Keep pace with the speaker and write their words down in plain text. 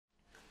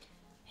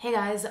Hey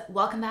guys,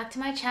 welcome back to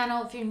my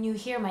channel. If you're new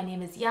here, my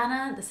name is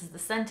Yana. This is The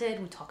Scented.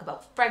 We talk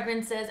about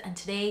fragrances, and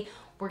today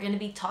we're going to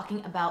be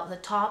talking about the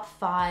top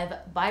 5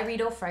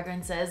 Byredo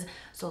fragrances.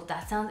 So if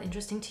that sounds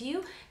interesting to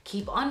you,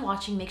 keep on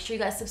watching. Make sure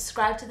you guys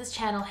subscribe to this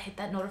channel, hit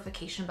that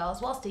notification bell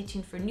as well. Stay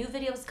tuned for new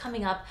videos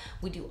coming up.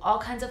 We do all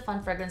kinds of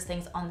fun fragrance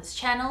things on this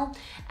channel.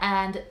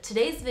 And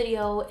today's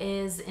video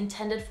is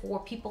intended for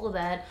people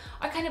that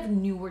are kind of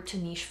newer to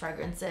niche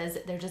fragrances.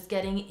 They're just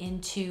getting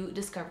into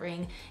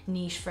discovering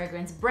niche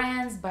fragrance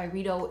brands.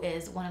 Byredo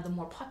is one of the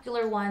more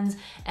popular ones.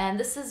 And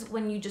this is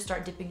when you just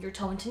start dipping your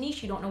toe into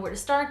niche. You don't know where to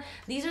start.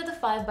 These are the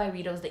 5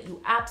 Byredos that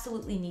you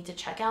absolutely need to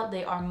check out.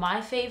 They are my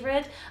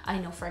favorite. I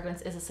know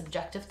fragrance is a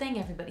subjective thing.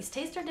 Everybody's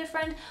tastes are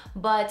different,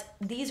 but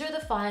these are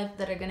the 5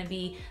 that are going to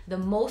be the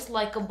most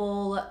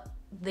likable.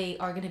 They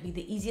are going to be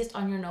the easiest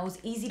on your nose,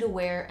 easy to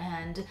wear,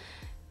 and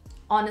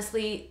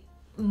honestly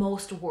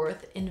most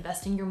worth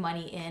investing your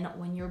money in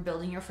when you're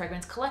building your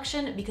fragrance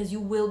collection, because you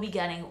will be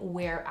getting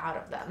wear out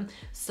of them.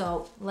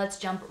 So let's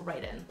jump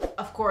right in.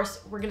 Of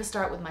course, we're gonna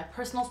start with my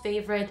personal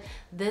favorite.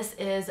 This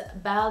is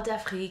Bal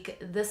D'Afrique.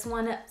 This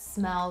one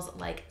smells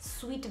like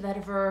sweet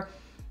vetiver,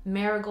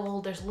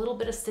 marigold. There's a little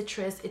bit of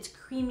citrus. It's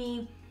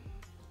creamy.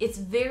 It's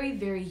very,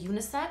 very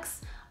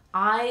unisex.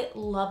 I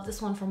love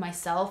this one for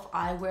myself.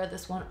 I wear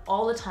this one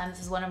all the time.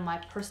 This is one of my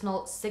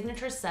personal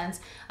signature scents.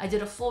 I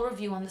did a full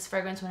review on this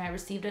fragrance when I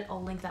received it.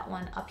 I'll link that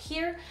one up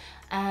here.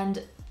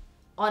 And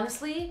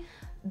honestly,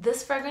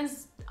 this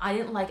fragrance I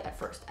didn't like at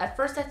first. At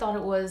first I thought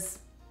it was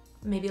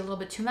maybe a little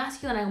bit too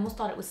masculine. I almost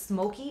thought it was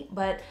smoky,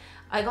 but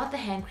I got the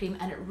hand cream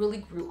and it really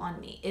grew on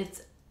me.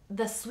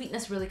 The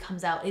sweetness really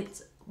comes out.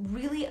 It's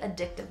really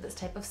addictive, this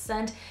type of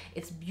scent.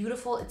 It's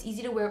beautiful, it's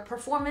easy to wear.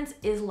 Performance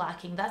is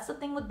lacking. That's the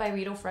thing with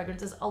Byredo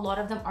fragrances. A lot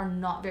of them are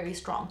not very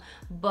strong,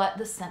 but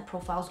the scent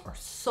profiles are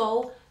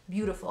so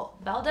beautiful.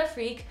 Bal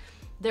D'Afrique,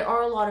 there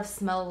are a lot of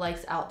smell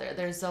likes out there.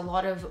 There's a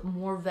lot of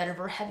more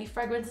vetiver heavy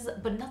fragrances,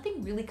 but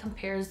nothing really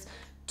compares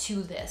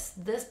to this.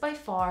 This by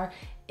far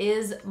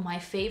is my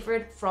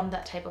favorite from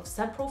that type of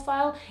scent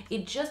profile.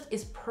 It just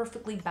is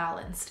perfectly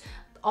balanced.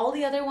 All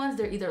the other ones,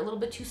 they're either a little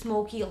bit too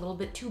smoky, a little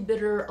bit too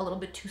bitter, a little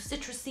bit too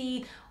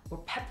citrusy or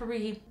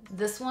peppery.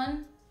 This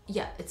one,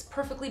 yeah, it's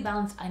perfectly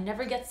balanced. I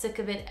never get sick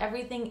of it.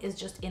 Everything is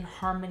just in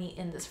harmony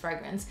in this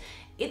fragrance.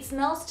 It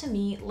smells to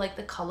me like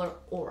the color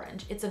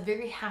orange. It's a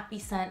very happy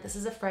scent. This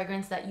is a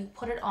fragrance that you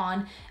put it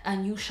on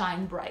and you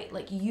shine bright.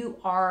 Like you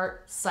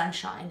are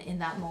sunshine in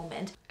that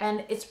moment.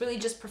 And it's really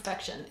just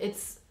perfection.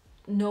 It's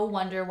no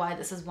wonder why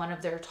this is one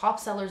of their top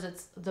sellers.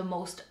 It's the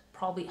most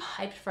probably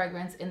hyped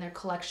fragrance in their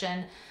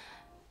collection.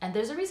 And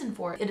there's a reason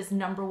for it. It is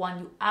number 1.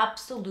 You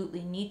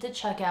absolutely need to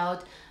check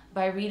out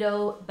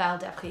Byredo Bal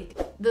D'Afrique.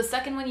 The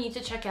second one you need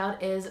to check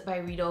out is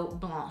Byredo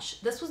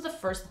Blanche. This was the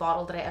first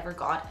bottle that I ever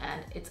got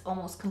and it's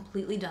almost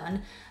completely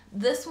done.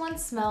 This one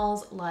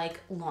smells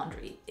like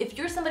laundry. If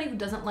you're somebody who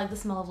doesn't like the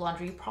smell of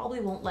laundry, you probably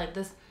won't like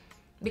this,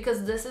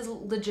 because this is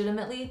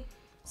legitimately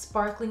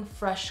sparkling,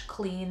 fresh,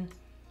 clean,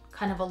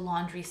 kind of a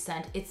laundry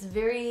scent. It's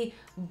very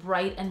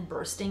bright and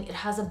bursting. It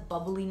has a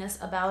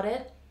bubbliness about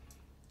it.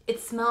 It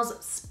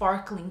smells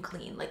sparkling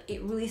clean. Like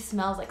it really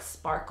smells like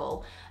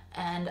sparkle.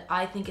 And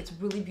I think it's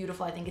really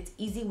beautiful. I think it's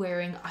easy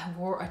wearing. I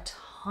wore a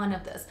ton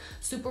of this.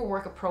 Super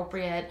work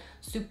appropriate,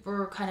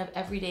 super kind of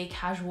everyday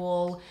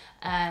casual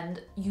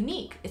and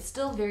unique. It's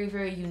still very,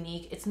 very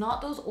unique. It's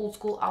not those old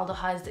school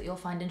aldehydes that you'll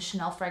find in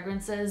Chanel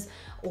fragrances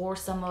or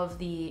some of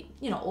the,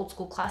 old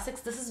school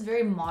classics. This is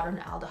very modern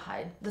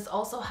aldehyde. This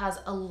also has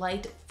a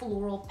light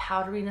floral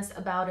powderiness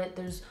about it.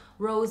 There's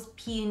rose,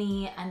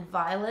 peony, and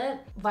violet.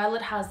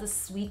 Violet has this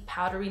sweet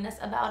powderiness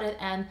about it,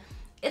 and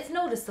it's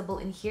noticeable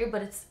in here,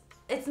 but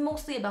it's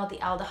mostly about the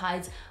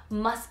aldehydes.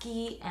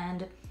 Musky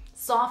and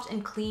soft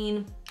and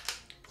clean,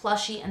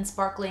 plushy and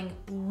sparkling.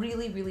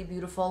 Really, really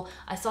beautiful.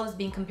 I saw this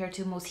being compared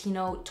to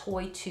Moschino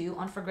Toy 2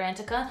 on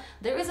Fragrantica.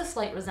 There is a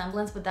slight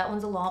resemblance, but that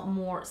one's a lot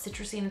more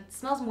citrusy and it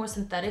smells more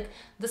synthetic.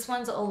 This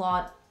one's a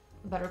lot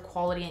better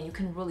quality and you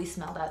can really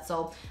smell that.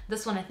 So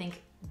this one I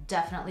think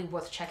definitely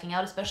worth checking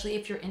out, especially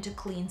if you're into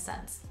clean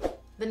scents.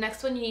 The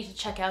next one you need to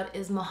check out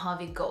is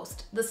Mojave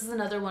Ghost. This is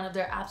another one of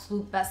their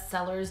absolute best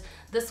sellers.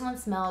 This one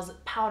smells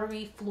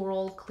powdery,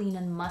 floral, clean,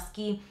 and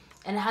musky,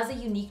 and it has a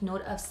unique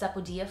note of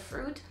sapodilla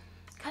fruit.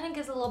 Kind of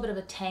gives a little bit of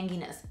a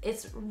tanginess.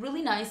 It's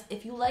really nice.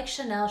 If you like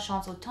Chanel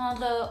Chanson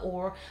Tendre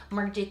or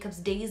Marc Jacobs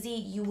Daisy,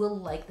 you will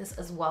like this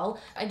as well.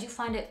 I do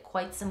find it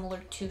quite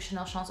similar to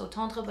Chanel Chanson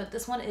Tendre, but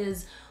this one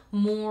is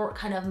more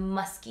kind of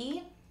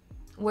musky,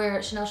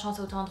 where Chanel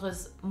Chanson Tendre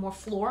is more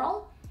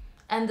floral.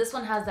 And this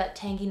one has that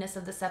tanginess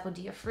of the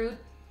sapodilla fruit.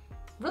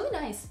 Really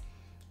nice,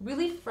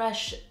 really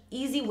fresh,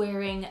 easy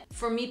wearing.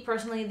 For me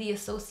personally, the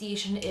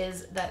association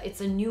is that it's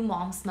a new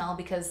mom smell,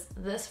 because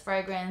this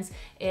fragrance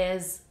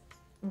is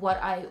what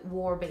I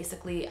wore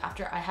basically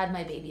after I had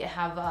my baby. I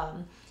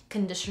have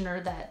conditioner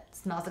that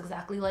smells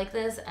exactly like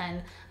this,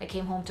 and I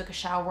came home, took a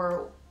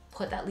shower,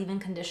 put that leave-in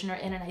conditioner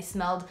in, and I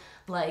smelled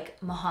like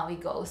Mojave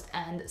Ghost.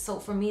 And so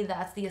for me,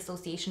 that's the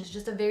association. It's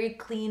just a very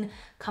clean,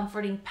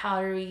 comforting,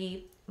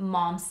 powdery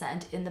mom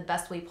scent in the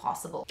best way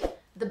possible.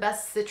 The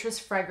best citrus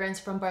fragrance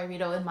from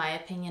Byredo, in my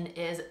opinion,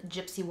 is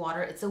Gypsy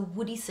Water. It's a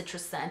woody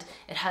citrus scent.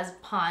 It has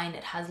pine,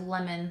 it has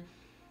lemon,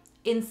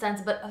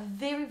 incense, but a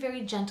very,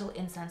 very gentle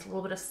incense, a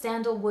little bit of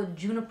sandalwood,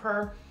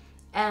 juniper.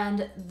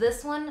 And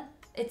this one,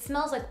 it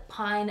smells like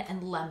pine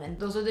and lemon.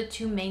 Those are the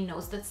two main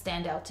notes that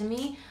stand out to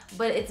me,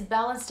 but it's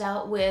balanced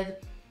out with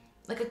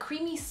like a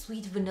creamy,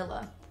 sweet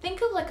vanilla.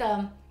 Think of like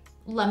a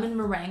lemon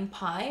meringue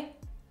pie,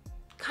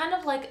 kind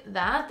of like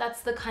that. That's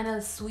the kind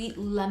of sweet,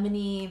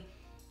 lemony,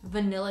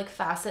 vanillic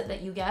facet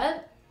that you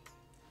get,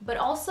 but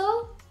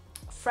also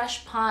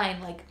fresh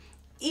pine, like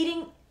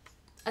eating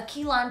a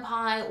key lime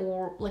pie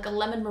or like a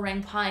lemon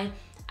meringue pie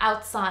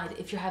outside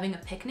if you're having a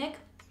picnic.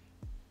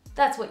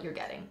 That's what you're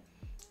getting.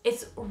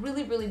 It's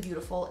really, really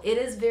beautiful. It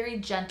is very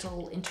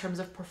gentle in terms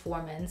of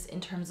performance, in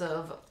terms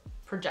of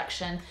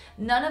projection.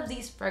 None of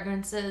these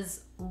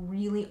fragrances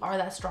really are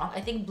that strong.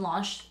 I think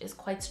Blanche is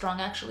quite strong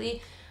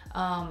actually.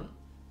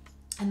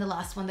 And the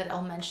last one that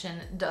I'll mention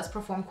does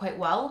perform quite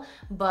well,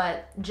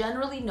 but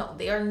generally no,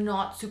 they are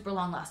not super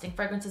long lasting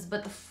fragrances,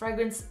 but the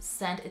fragrance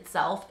scent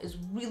itself is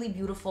really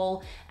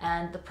beautiful,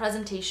 and the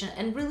presentation,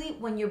 and really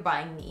when you're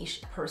buying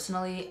niche,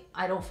 personally,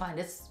 I don't find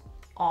it's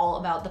all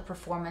about the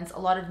performance. A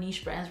lot of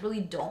niche brands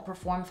really don't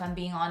perform, if I'm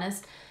being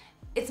honest.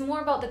 It's more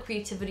about the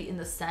creativity in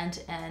the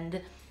scent, and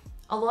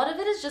a lot of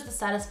it is just the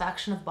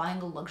satisfaction of buying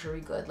a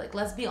luxury good. Like,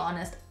 let's be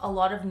honest, a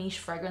lot of niche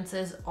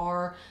fragrances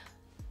are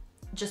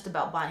just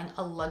about buying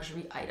a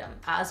luxury item,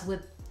 as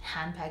with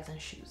handbags and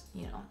shoes.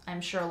 You know,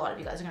 I'm sure a lot of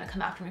you guys are gonna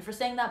come after me for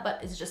saying that, but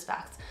it's just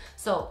facts.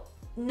 So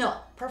no,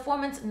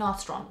 performance not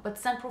strong, but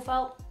scent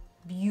profile,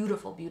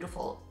 beautiful,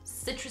 beautiful,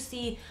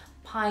 citrusy,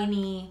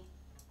 piney,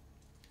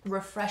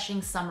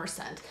 refreshing summer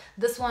scent.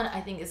 This one I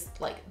think is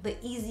like the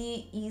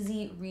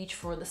easy reach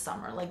for the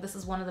summer. Like, this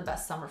is one of the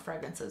best summer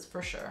fragrances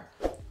for sure.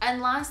 And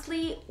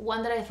lastly,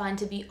 one that I find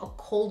to be a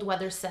cold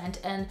weather scent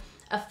and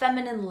a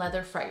feminine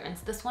leather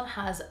fragrance. This one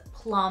has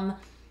plum,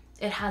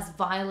 it has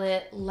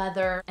violet,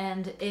 leather,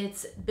 and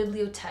it's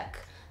Bibliotheque.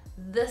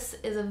 This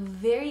is a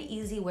very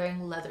easy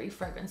wearing leathery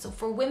fragrance. So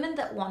for women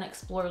that want to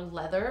explore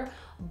leather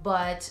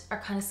but are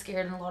kind of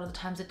scared, and a lot of the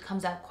times it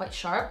comes out quite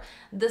sharp,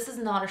 this is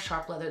not a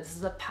sharp leather. This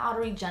is a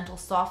powdery, gentle,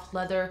 soft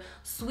leather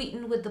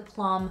sweetened with the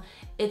plum.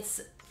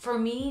 It's, for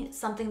me,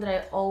 something that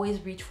I always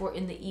reach for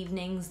in the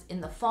evenings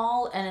in the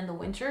fall and in the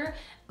winter.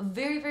 A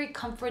very, very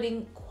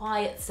comforting,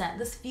 quiet scent.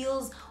 This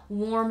feels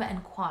warm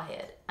and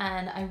quiet,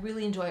 and I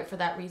really enjoy it for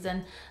that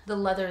reason. The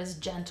leather is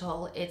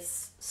gentle,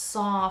 it's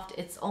soft,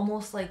 it's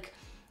almost like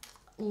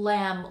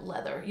lamb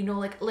leather, you know,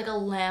 like a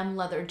lamb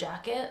leather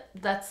jacket.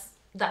 That's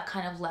that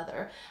kind of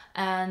leather.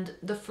 And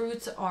the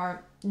fruits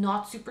are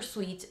not super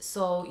sweet,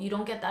 so you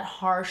don't get that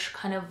harsh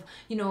kind of,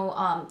 you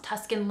know,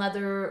 Tuscan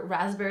leather,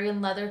 raspberry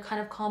and leather kind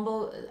of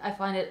combo. I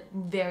find it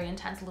very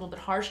intense, a little bit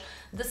harsh.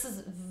 This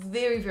is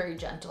very, very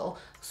gentle,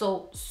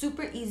 so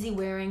super easy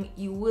wearing.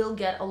 You will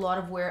get a lot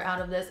of wear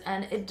out of this,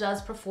 and it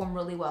does perform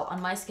really well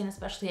on my skin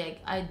especially.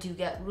 I do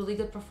get really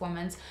good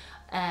performance,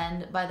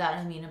 and by that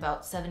I mean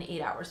about 7 to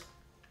 8 hours.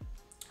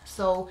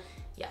 So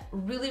yeah,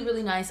 really,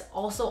 really nice.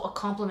 Also a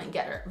compliment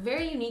getter.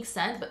 Very unique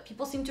scent, but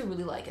people seem to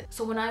really like it.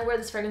 So when I wear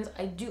this fragrance,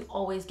 I do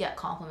always get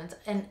compliments,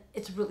 and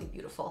it's really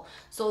beautiful.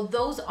 So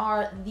those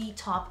are the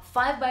top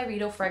 5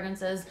 Byredo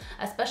fragrances,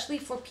 especially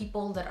for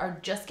people that are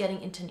just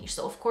getting into niche.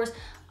 So of course,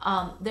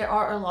 there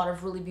are a lot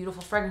of really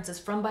beautiful fragrances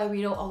from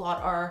Byredo. A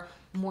lot are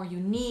more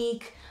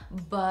unique,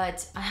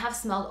 but I have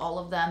smelled all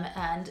of them,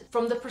 and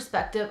from the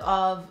perspective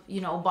of,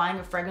 you know, buying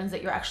a fragrance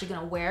that you're actually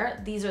gonna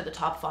wear, these are the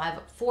top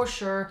 5 for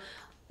sure.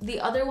 The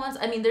other ones,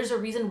 I mean, there's a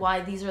reason why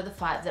these are the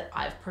 5 that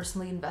I've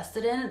personally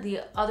invested in.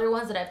 The other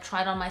ones that I've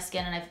tried on my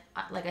skin, and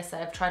like I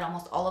said, I've tried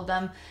almost all of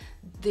them,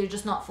 they're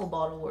just not full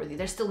bottle worthy.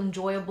 They're still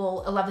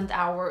enjoyable. 11th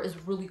Hour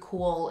is really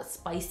cool, a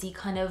spicy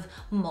kind of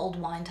mulled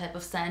wine type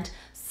of scent.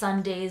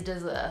 Sundays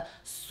does a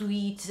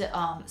sweet,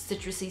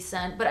 citrusy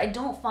scent, but I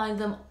don't find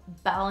them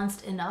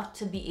balanced enough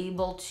to be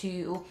able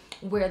to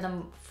wear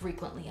them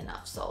frequently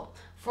enough. So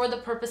for the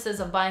purposes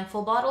of buying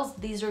full bottles,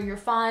 these are your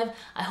 5.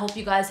 I hope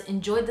you guys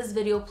enjoyed this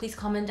video. Please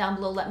comment down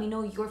below. Let me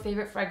know your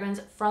favorite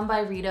fragrance from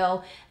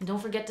Byredo. And don't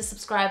forget to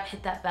subscribe,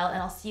 hit that bell,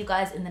 and I'll see you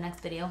guys in the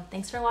next video.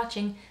 Thanks for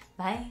watching.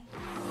 Bye.